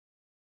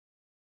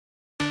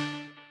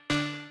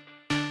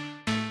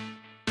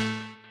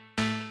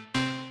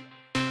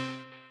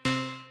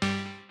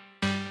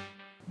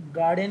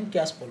Garden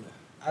cash flow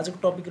आजको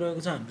topic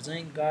रहेको छ हाम्रो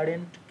चाहिँ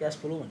गार्डन क्याश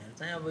फ्लो भनेर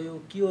चाहिँ अब यो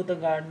के हो त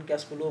गार्डन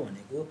क्याश फ्लो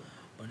भनेको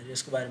भनेर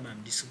यसको बारेमा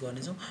हामी डिस्कस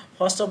गर्नेछौँ।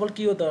 फर्स्ट अफ अल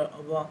के हो त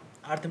अब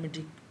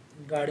अर्थमेटिक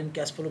गार्डन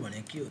क्याश फ्लो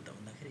भनेको के हो त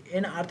भन्दाखेरि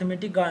an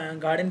arithmetic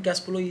garden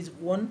cash flow is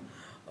one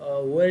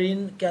wherein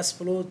cash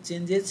flow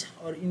changes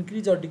or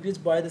increase or decrease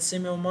by the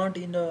same amount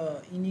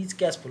in each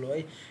cash flow है।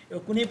 यो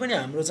कुनै पनि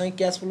हाम्रो चाहिँ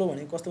क्याश फ्लो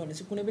भनेको कस्तो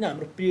भनेपछि कुनै पनि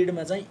हाम्रो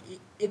पिरियडमा चाहिँ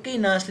एकै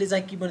नासले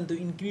चाहिँ के भने त्यो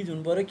इन्क्रिज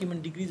हुनु पर्यो कि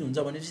भने डिक्रिज हुन्छ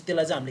भनेपछि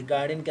त्यसलाई चाहिँ हामीले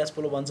गार्डन क्याश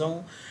फ्लो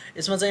भन्छौँ।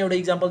 यसमा चाहिँ एउटा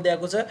इक्जाम्पल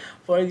दिएको छ।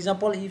 For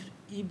example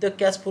if the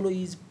cash flow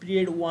is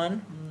period 1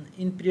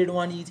 in period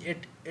 1 is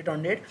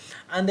 800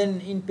 and then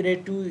in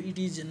period 2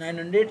 it is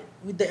 900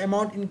 with the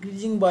amount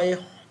increasing by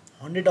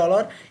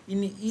 $100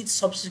 in each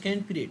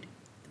subsequent period.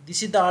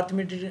 This is the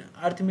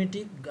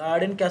arithmetic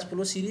garden cash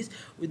flow series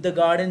with the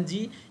garden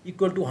G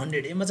equal to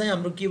 100. यसमा चाहिँ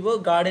हाम्रो के भयो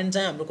garden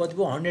चाहिँ हाम्रो कति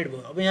भयो 100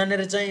 भयो। अब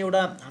यहाँनेर चाहिँ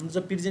एउटा हाम्रो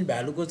चाहिँ प्रेजेन्ट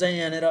भ्यालुको चाहिँ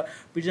यहाँनेर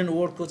प्रेजेन्ट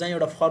वर्डको चाहिँ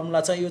एउटा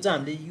फर्मुला छ। यो चाहिँ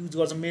हामीले युज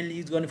गर्छौँ, मेनली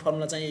युज गर्ने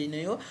फर्मुला चाहिँ यही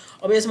नै हो।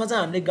 अब यसमा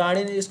चाहिँ हामीले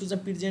गार्डन यसको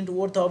चाहिँ present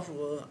worth of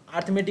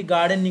arithmetic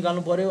garden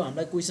निकाल्नु पर्यो।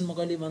 हामीलाई क्वेसनमा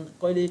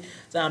कहिले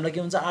चाहिँ हामीलाई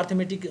के भन्छ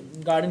अर्थमेटिक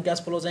गार्डन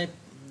क्याश फ्लो चाहिँ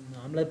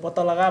हामीलाई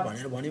पत्ता लगा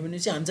भनेर भन्यो भने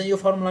चाहिँ हामी चाहिँ यो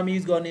फर्मुलामा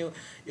युज गर्ने हो।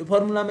 यो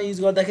फर्मुलामा युज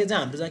गर्दाखेरि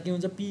चाहिँ हाम्रो चाहिँ के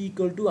हुन्छ पी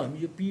इक्वल टू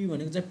हामी यो पी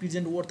भनेको चाहिँ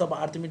present worth of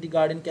arithmetic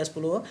garden cash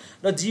flow हो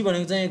र जी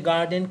भनेको चाहिँ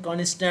गार्डन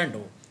कन्स्ट्यान्ट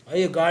हो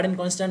है। यो गार्डन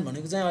कन्स्ट्यान्ट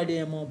भनेको चाहिँ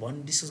अहिले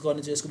म डिस्कस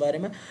गर्नेछु यसको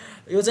बारेमा।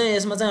 यो चाहिँ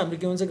यसमा चाहिँ हाम्रो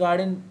के हुन्छ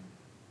गार्डन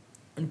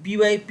अनि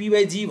पी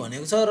बाई जी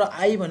भनेको छ र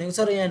आई भनेको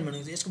छ र एन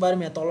भनेको छ। यसको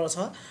बारेमा यहाँ तल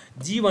छ।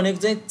 जी भनेको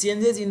चाहिँ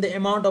changes in the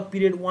amount of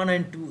period 1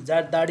 and 2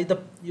 that is the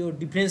यो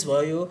डिफ्रेन्स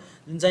भयो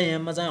जुन चाहिँ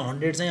यहाँमा चाहिँ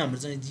 100 चाहिँ हाम्रो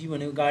चाहिँ जी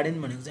भनेको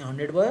गार्डन भनेको चाहिँ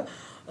 100 भयो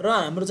र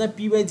हाम्रो चाहिँ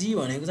पी बाई जी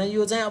भनेको चाहिँ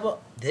यो चाहिँ अब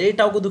धेरै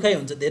टाउको दुखाइ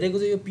हुन्छ। धेरैको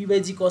चाहिँ यो पी बाई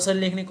जी कसरी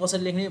लेख्ने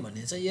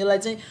भन्ने चाहिँ यसलाई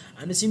चाहिँ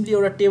हामीले सिम्पली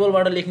एउटा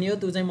टेबलबाट लेख्ने हो।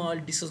 त्यो चाहिँ म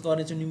अहिले डिस्कस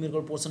गर्नेछु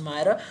न्युमेरिकल पोर्सनमा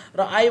आएर।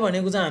 र आई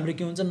भनेको चाहिँ हाम्रो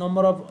के हुन्छ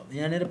नम्बर अफ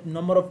यहाँनिर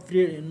नम्बर अफ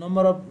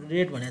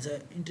रेट भनेको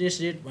छ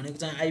इन्ट्रेस्ट रेट भनेको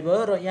चाहिँ आई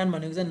भयो र एन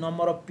भनेको चाहिँ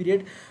नम्बर अफ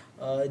पिरियड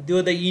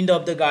त्यो the end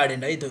of the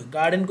garden है। त्यो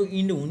गार्डनको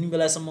इन्ड हुने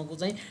बेलासम्मको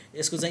चाहिँ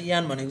यसको चाहिँ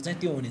एन भनेको चाहिँ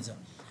त्यो हुनेछ।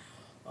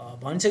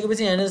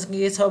 भनिसकेपछि यहाँनिर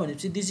के छ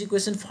भनेपछि this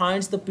equation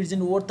finds the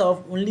present worth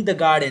of only the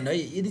garden है।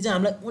 यदि चाहिँ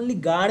हामीलाई ओन्ली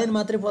गार्डन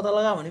मात्रै पत्ता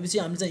लगा भनेपछि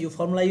हामीले चाहिँ यो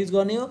फर्मुला युज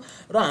गर्ने हो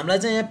र हामीलाई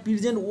चाहिँ यहाँ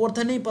प्रेजेन्ट वर्थ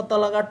नै पत्ता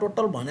लगा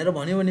टोटल भनेर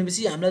भन्यो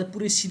भनेपछि हामीलाई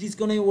पुरै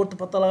सिरिजको नै वर्थ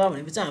पत्ता लगा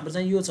भनेपछि हाम्रो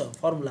चाहिँ यो छ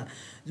फर्मुला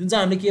जुन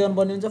चाहिँ हामीले के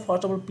गर्नुपर्ने हुन्छ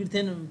first of all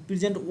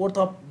present worth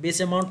of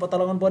base amount पत्ता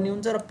लगाउनु पर्ने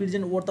हुन्छ र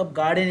present worth of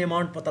garden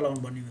amount पत्ता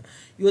लगाउनु पर्ने हो।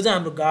 यो चाहिँ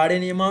हाम्रो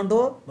गार्डन एमाउन्ट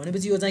हो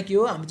भनेपछि यो चाहिँ के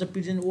हो हाम्रो चाहिँ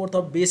present worth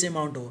of base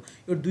amount हो।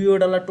 यो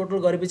दुईवटालाई टोटल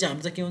गरेपछि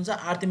हाम्रो चाहिँ के हुन्छ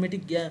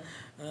arithmetic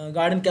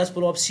garden cash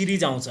flow of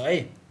series आउँछ है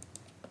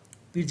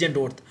प्रेजेन्ट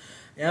वर्थ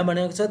यहाँ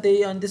भनेको छ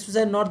त्यही। अनि त्यस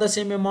पछाडि not the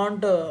same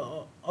amount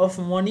of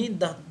money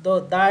that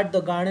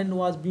the garden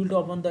was built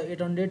upon the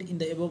 800 in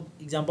the above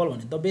example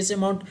भने the base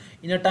amount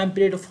in a time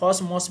period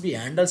first must be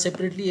handled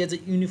separately as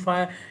a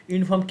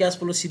uniform cash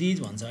flow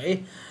series भन्छ है।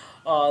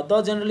 The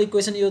general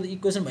equation यो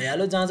equation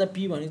भइहाल्यो जहाँ चाहिँ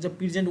P भनेको चाहिँ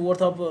present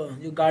worth of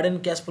यो गार्डन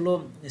क्यास फ्लो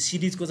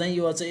सिरिजको चाहिँ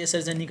यो चाहिँ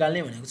यसरी चाहिँ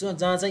निकाल्ने भनेको छु।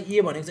 जहाँ चाहिँ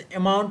ए भनेको चाहिँ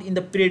एमाउन्ट इन द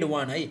पिरियड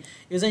 1 है।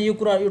 यो चाहिँ यो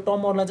कुरा यो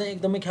टर्महरूलाई चाहिँ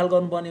एकदमै ख्याल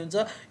गर्नुपर्ने हुन्छ।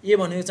 ए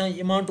भनेको चाहिँ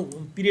एमाउन्ट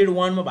पिरियड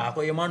 1 मा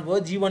भएको एमाउन्ट भयो।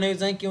 जी भनेको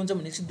चाहिँ के हुन्छ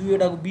भनेपछि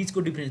दुईवटाको बिचको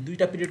डिफरेन्स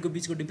दुईवटा पिरियडको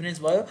बिचको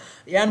डिफरेन्स भयो।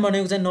 एन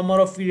भनेको चाहिँ नम्बर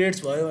अफ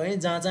पिरियड्स भयो है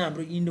जहाँ चाहिँ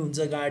हाम्रो इन्ड हुन्छ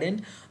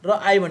गार्डन र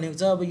आई भनेको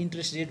चाहिँ अब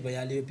इन्ट्रेस्ट रेट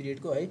भइहाल्यो यो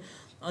पिरियडको है।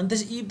 And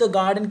this if the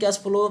garden cash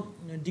flow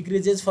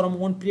decreases from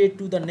one period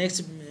to the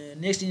next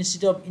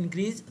instead of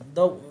increase,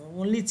 the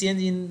only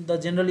change in the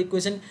general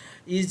equation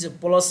is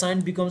plus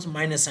sign becomes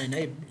minus sign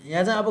है।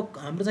 यहाँ चाहिँ अब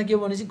हाम्रो चाहिँ के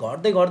भनेपछि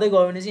घट्दै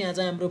गयो भने चाहिँ यहाँ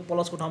चाहिँ हाम्रो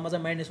प्लसको ठाउँमा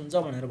चाहिँ माइनस हुन्छ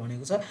भनेर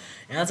भनेको छ।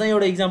 यहाँ चाहिँ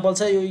एउटा इक्जाम्पल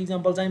छ। यो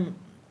इक्जाम्पल चाहिँ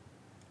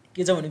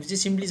के छ भनेपछि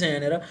सिम्पली छ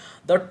यहाँनिर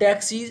the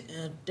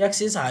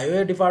taxes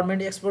highway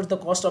department expert the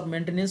cost of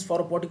maintenance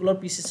for particular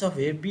pieces of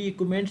heavy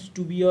equipment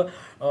to be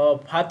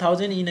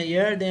 5000 in a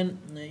year then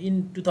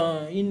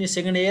in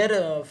second year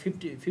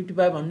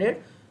 5500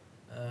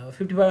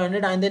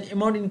 and then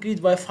amount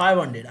increased by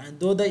 500 and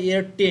though the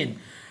year 10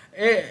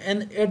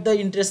 and at the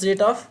interest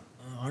rate of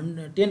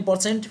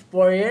 10%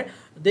 per year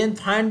then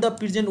find the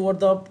present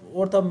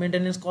worth of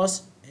maintenance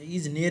cost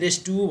is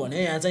nearest to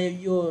भने यहाँ चाहिँ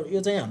यो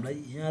चाहिँ हामीलाई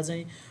यहाँ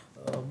चाहिँ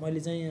मैले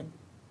चाहिँ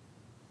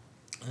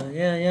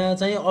यहाँ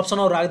चाहिँ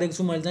अप्सनहरु राख्दिएको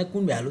छु मैले चाहिँ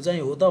कुन भ्यालु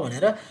चाहिँ हो त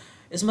भनेर।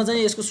 यसमा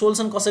चाहिँ यसको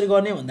सोल्युसन कसरी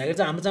गर्ने भन्दाखेरि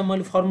चाहिँ हाम्रो चाहिँ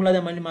मैले फर्मुला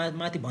चाहिँ मैले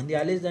माथि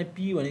भनिदिहालेँ चाहिँ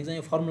पी भनेको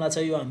चाहिँ फर्मुला छ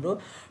यो हाम्रो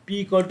पी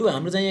इक्वल टु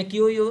हाम्रो चाहिँ यहाँ के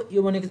हो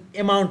यो भनेको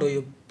एमाउन्ट हो।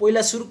 यो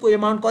पहिला सुरुको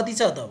एमाउन्ट कति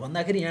छ त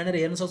भन्दाखेरि यहाँनिर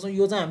हेर्न सक्छौँ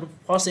यो चाहिँ हाम्रो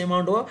फर्स्ट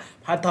एमाउन्ट हो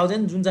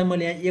 5000 जुन चाहिँ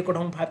मैले यहाँ ए को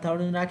ठाउँमा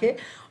 5000 राखेँ।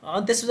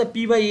 अनि त्यसपछि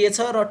पी बाई ए छ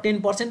र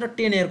 10% र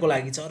 10 इयरको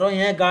लागि छ र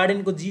यहाँ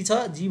गार्डनको जी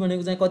छ। जी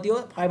भनेको चाहिँ कति हो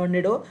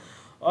 500 हो।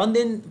 अनि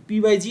then P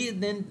by G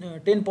then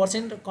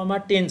 10% कमा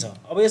 10 छ।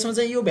 अब यसमा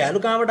चाहिँ यो भ्यालु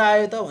कहाँबाट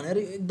आयो त भनेर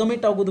एकदमै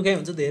टाउको दुखाइ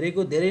हुन्छ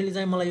धेरैले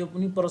चाहिँ मलाई यो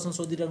पनि प्रश्न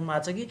सोधिराख्नु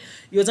भएको छ कि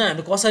यो चाहिँ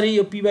हामीले कसरी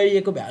यो पी बाई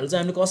ए को भ्यालु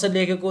चाहिँ हामीले कसरी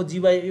लेखेको जी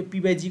बाई यो पी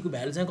बाई जी को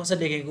भ्यालु चाहिँ कसरी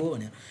लेखेको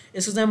भनेर।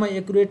 यसको चाहिँ म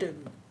एकुरेट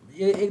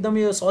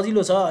एकदमै यो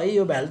सजिलो छ है।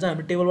 यो भ्यालु चाहिँ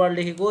हामीले टेबलबाट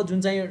लेखेको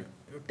जुन चाहिँ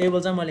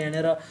टेबल चाहिँ मैले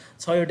यहाँनिर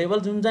छ यो टेबल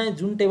जुन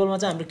टेबलमा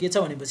चाहिँ हाम्रो के छ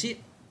भनेपछि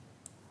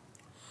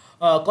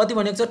कति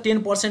भनेको छ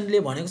 10%ले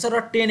भनेको छ र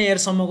 10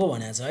 इयरसम्मको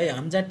भनेको छ है।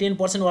 हामी चाहिँ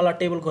 10% वाला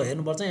टेबलको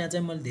हेर्नुपर्छ। यहाँ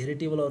चाहिँ मैले धेरै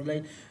टेबलहरूलाई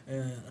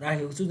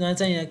राखेको छु जहाँ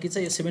चाहिँ यहाँ के छ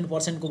यो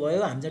 7% को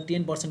भयो, हामी चाहिँ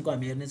 10% को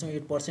हामी हेर्नेछौँ,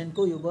 8%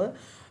 को यो भयो,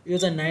 यो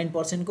चाहिँ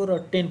 9% को र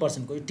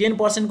 10% को।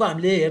 10% को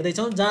हामीले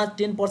हेर्दैछौँ जहाँ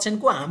 10%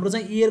 को हाम्रो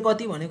चाहिँ इयर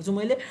कति भनेको छु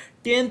मैले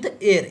 10th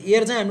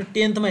इयर चाहिँ हामी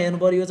 10th मा हेर्नु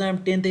पर्यो। यो चाहिँ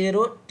हामी 10th इयर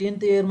हो,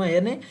 10th इयरमा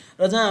हेर्ने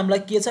र जहाँ हामीलाई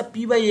के छ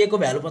P/E को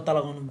भ्यालु पत्ता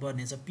लगाउनु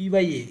पर्ने छ।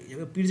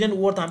 P/E प्रेजेन्ट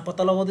वर्थ हामी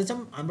पत्ता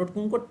लगाउँदैछौँ हाम्रो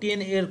कुनको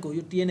 10 इयरको।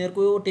 यो 10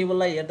 इयरको यो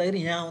टेबललाई हेर्दाखेरि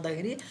यहाँ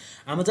आउँदाखेरि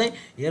हामी चाहिँ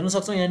हेर्न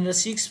सक्छौँ यहाँनिर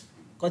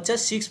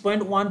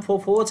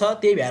 6.144 छ,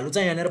 त्यही भ्यालु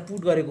चाहिँ यहाँनिर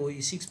पुट गरेको हो।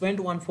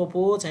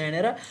 6.144 छ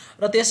यहाँनिर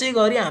र त्यसै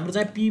गरी हाम्रो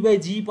चाहिँ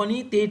P/G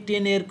पनि त्यही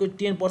 10 इयरको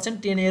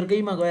 10% 10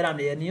 इयरकैमा गएर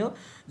हामीले हेर्ने हो।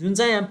 जुन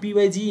चाहिँ यहाँ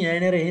P/G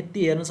यहाँनिर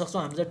यति हेर्न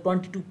सक्छौँ हाम्रो चाहिँ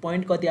 22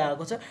 पोइन्ट कति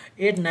आएको छ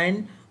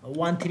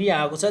 8913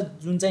 आएको छ,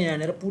 जुन चाहिँ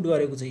यहाँनिर पुट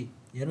गरेको चाहिँ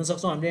हेर्न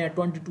सक्छौँ हामीले यहाँ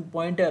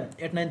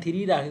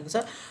 22.893 राखेको छ।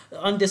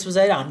 अनि त्यस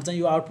पछाडि हाम्रो चाहिँ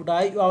यो आउटपुट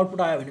आयो। यो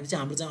आउटपुट आयो भनेपछि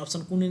हाम्रो चाहिँ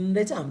अप्सन कुन हुने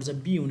रहेछ, हाम्रो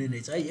चाहिँ बी हुने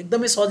रहेछ है।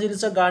 एकदमै सजिलो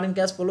छ गार्डन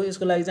क्यास फ्लो।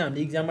 यसको लागि चाहिँ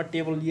हामीले इक्जाममा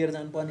टेबल लिएर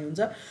जानुपर्ने हुन्छ।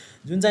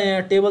 जुन चाहिँ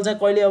यहाँ टेबल चाहिँ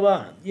कहिले अब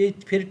यही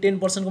फेरि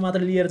 10% को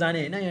मात्र लिएर जाने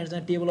होइन। यहाँ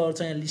चाहिँ टेबलहरू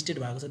चाहिँ यहाँ लिस्टेड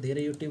भएको छ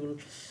धेरै। यो टेबल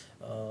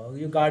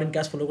यो गार्डन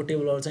क्यास फ्लोको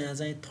टेबलहरू चाहिँ यहाँ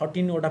चाहिँ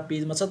 13 वटा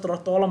पेजमा छ,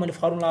 तर तल मैले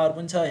फर्मुलाहरू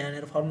पनि छ,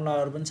 यहाँनिर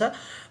फर्मुलाहरू पनि छ।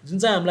 जुन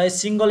चाहिँ हामीलाई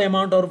सिंगल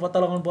एमाउन्टहरू पत्ता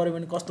लगाउनु पर्यो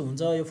भने कस्तो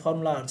हुन्छ यो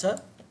फर्मुलाहरू छ।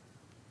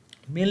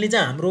 मेनली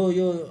चाहिँ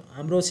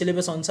हाम्रो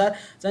सिलेबस अनुसार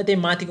चाहिँ त्यही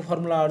माथिको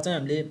फर्मुलाहरू चाहिँ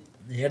हामीले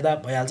हेर्दा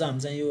भइहाल्छ। हामी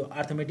चाहिँ यो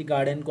अर्थमेटिक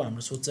गार्डनको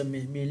हाम्रो सोध्छ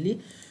मेनली।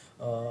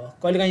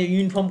 कहिलेकाहीँ यो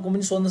युनिफर्मको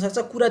पनि सोध्न सक्छ,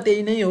 कुरा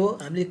त्यही नै हो,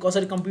 हामीले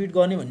कसरी कम्प्युट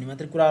गर्ने भन्ने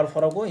मात्रै कुराहरू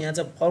फरक हो। यहाँ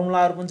चाहिँ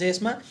फर्मुलाहरू पनि छ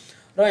यसमा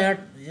र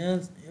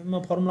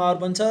यहाँ फर्मुलाहरू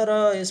पनि छ र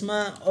यसमा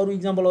अरू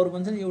इक्जाम्पलहरू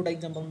पनि छन्। एउटा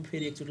इक्जाम्पलमा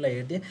फेरि एकचोटिलाई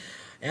हेर्दै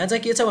यहाँ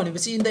चाहिँ के छ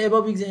भनेपछि in the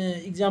above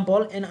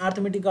example an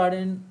arithmetic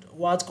garden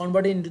was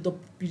converted into the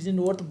present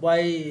worth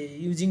by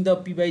using the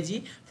P/G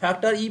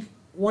factor. If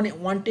one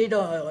wanted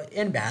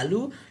n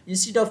value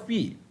instead of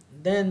P,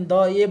 then the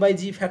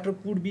A/G factor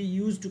could be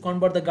used to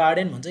convert the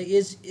garden भन्छ।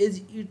 as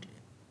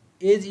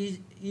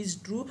is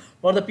true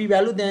for the P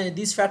value, then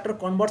this factor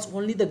converts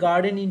only the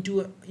garden into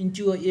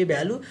a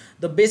value.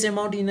 The base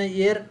amount in a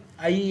year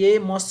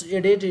IEA must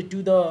added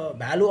to the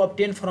value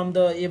obtained from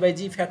the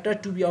A/G factor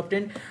to be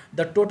obtained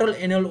the total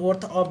annual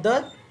worth of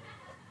the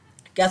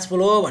cash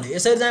flow भन्यो।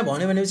 यसरी चाहिँ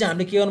भन्यो भनेपछि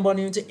हामीले के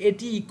गर्नुपर्ने हुन्छ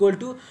 80 equal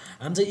to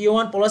हामी चाहिँ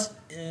A1 प्लस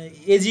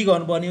AG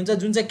गर्नुपर्ने हुन्छ।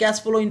 जुन चाहिँ क्यास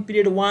फ्लो इन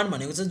पिरियड 1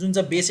 भनेको छ, जुन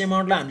चाहिँ बेस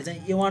एमाउन्टलाई हामीले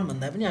चाहिँ A1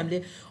 भन्दा पनि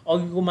हामीले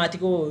अघिको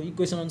माथिको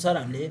इक्वेसन अनुसार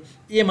हामीले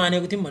A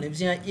मानेको थियौँ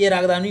भनेपछि यहाँ A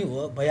राख्दा नि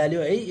हो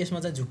भइहाल्यो है। यसमा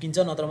चाहिँ झुकिन्छ,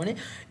 नत्र भने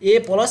A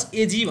प्लस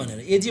AG भनेर।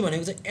 AG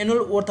भनेको चाहिँ annual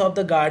worth of the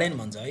garden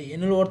भन्छ है।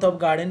 एनुअल वर्थ अफ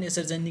गार्डन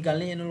यसरी चाहिँ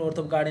निकाल्ने। एनुअल वर्थ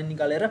अफ गार्डन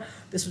निकालेर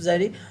त्यस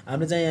पछाडि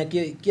हामीले चाहिँ यहाँ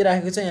के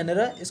राखेको छ यहाँनिर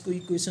यसको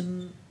इक्वेसन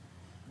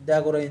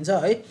दिएको रहन्छ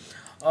है।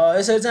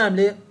 यसरी चाहिँ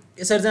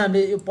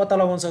हामीले यो पत्ता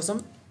लगाउन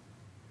सक्छौँ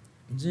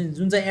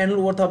जुन चाहिँ annual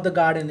worth of the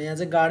garden. यहाँ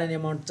चाहिँ गार्डन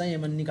एमाउन्ट चाहिँ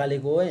यहाँ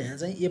निकालेको हो। यहाँ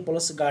चाहिँ A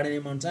प्लस गार्डन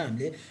एमाउन्ट चाहिँ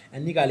हामीले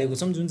निकालेको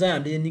छौँ। जुन चाहिँ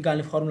हामीले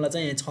निकाल्ने फर्मुला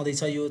चाहिँ यहाँ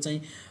छँदैछ, यो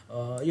चाहिँ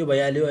यो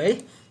भइहाल्यो है।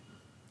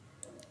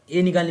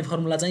 A निकाल्ने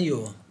फर्मुला चाहिँ यो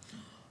हो।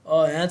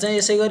 यहाँ चाहिँ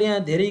यसै गरी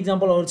यहाँ धेरै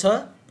इक्जाम्पलहरू छ।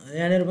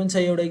 यहाँनिर पनि छ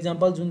एउटा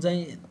इक्जाम्पल जुन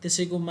चाहिँ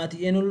त्यसैको माथि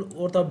annual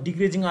worth of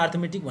decreasing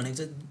arithmetic भनेको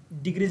छ।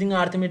 डिक्रिजिङ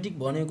अर्थमेटिक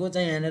भनेको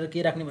चाहिँ यहाँनिर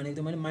के राख्ने भनेको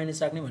थिएँ मैले,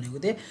 माइनस राख्ने भनेको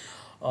थिएँ।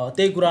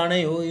 त्यही कुरा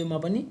नै हो योमा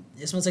पनि।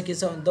 यसमा चाहिँ के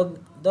छ the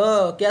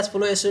cash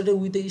flow associated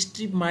with the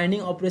strip mining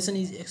operation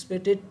is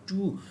expected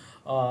to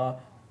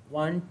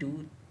 1 to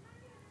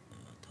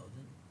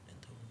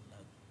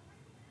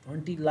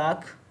 20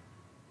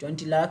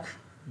 lakh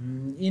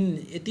in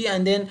यति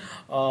and then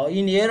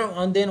in year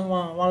and then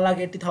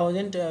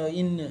 1,80,000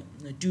 in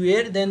 2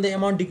 year, then the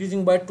amount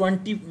decreasing by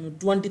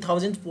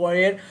 20,000 per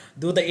year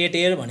though the 8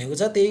 year भनेको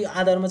छ। त्यही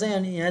आधारमा चाहिँ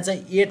अनि यहाँ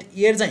चाहिँ 8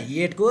 year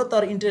चाहिँ 8 को,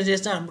 तर इन्ट्रेस्ट रेट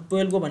चाहिँ हाम्रो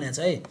 12 को भनेको छ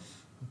है।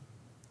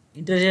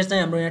 इन्ट्रेस्ट रेट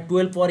चाहिँ हाम्रो यहाँ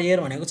 12 पर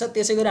इयर भनेको छ।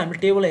 त्यसै गरी हामीले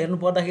टेबल हेर्नु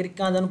पर्दाखेरि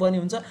कहाँ जानुपर्ने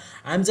हुन्छ,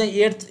 हामी चाहिँ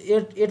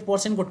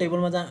 8% को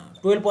टेबलमा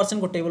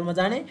 12% को टेबलमा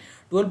जाने।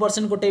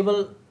 12% को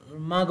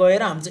टेबलमा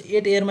गएर हामी चाहिँ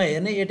 8 इयरमा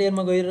हेर्ने। 8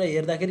 इयरमा गएर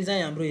हेर्दाखेरि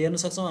चाहिँ हाम्रो हेर्न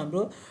सक्छौँ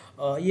हाम्रो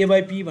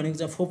A/P भनेको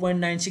चाहिँ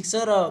 4.96 छ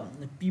र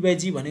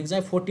P/G भनेको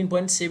चाहिँ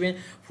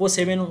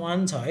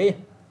 14.471 छ है।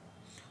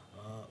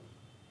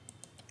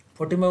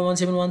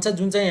 14.171 छ।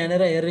 जुन चाहिँ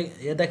यहाँनिर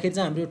हेर्दाखेरि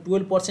चाहिँ हाम्रो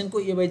 12% को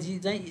A/G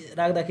चाहिँ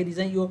राख्दाखेरि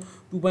चाहिँ यो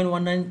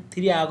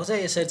 2.193 आएको छ।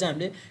 यसरी चाहिँ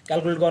हामीले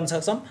क्याल्कुलेट गर्न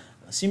सक्छौँ।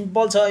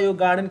 सिम्पल छ यो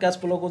गार्डन क्यास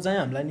फ्लोको चाहिँ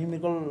हामीलाई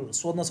न्युमेरिकल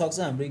सोध्न सक्छ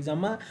हाम्रो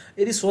इक्जाममा।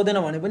 यदि सोधेन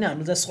भने पनि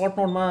हामीले चाहिँ सर्ट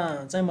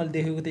नोटमा चाहिँ मैले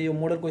देखेको थिएँ यो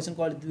मोडल क्वेसन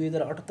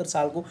 2078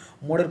 सालको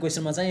मोडल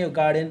क्वेसनमा चाहिँ यो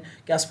गार्डन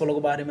क्यास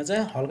फ्लोको बारेमा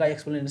चाहिँ हल्का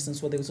एक्सप्लेनेसन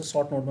सोधेको छ,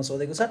 सर्ट नोटमा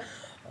सोधेको छ।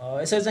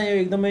 यसरी चाहिँ यो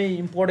एकदमै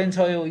इम्पोर्टेन्ट छ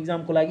यो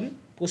इक्जामको लागि,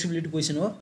 पोसिबिलिटी क्वेसन हो।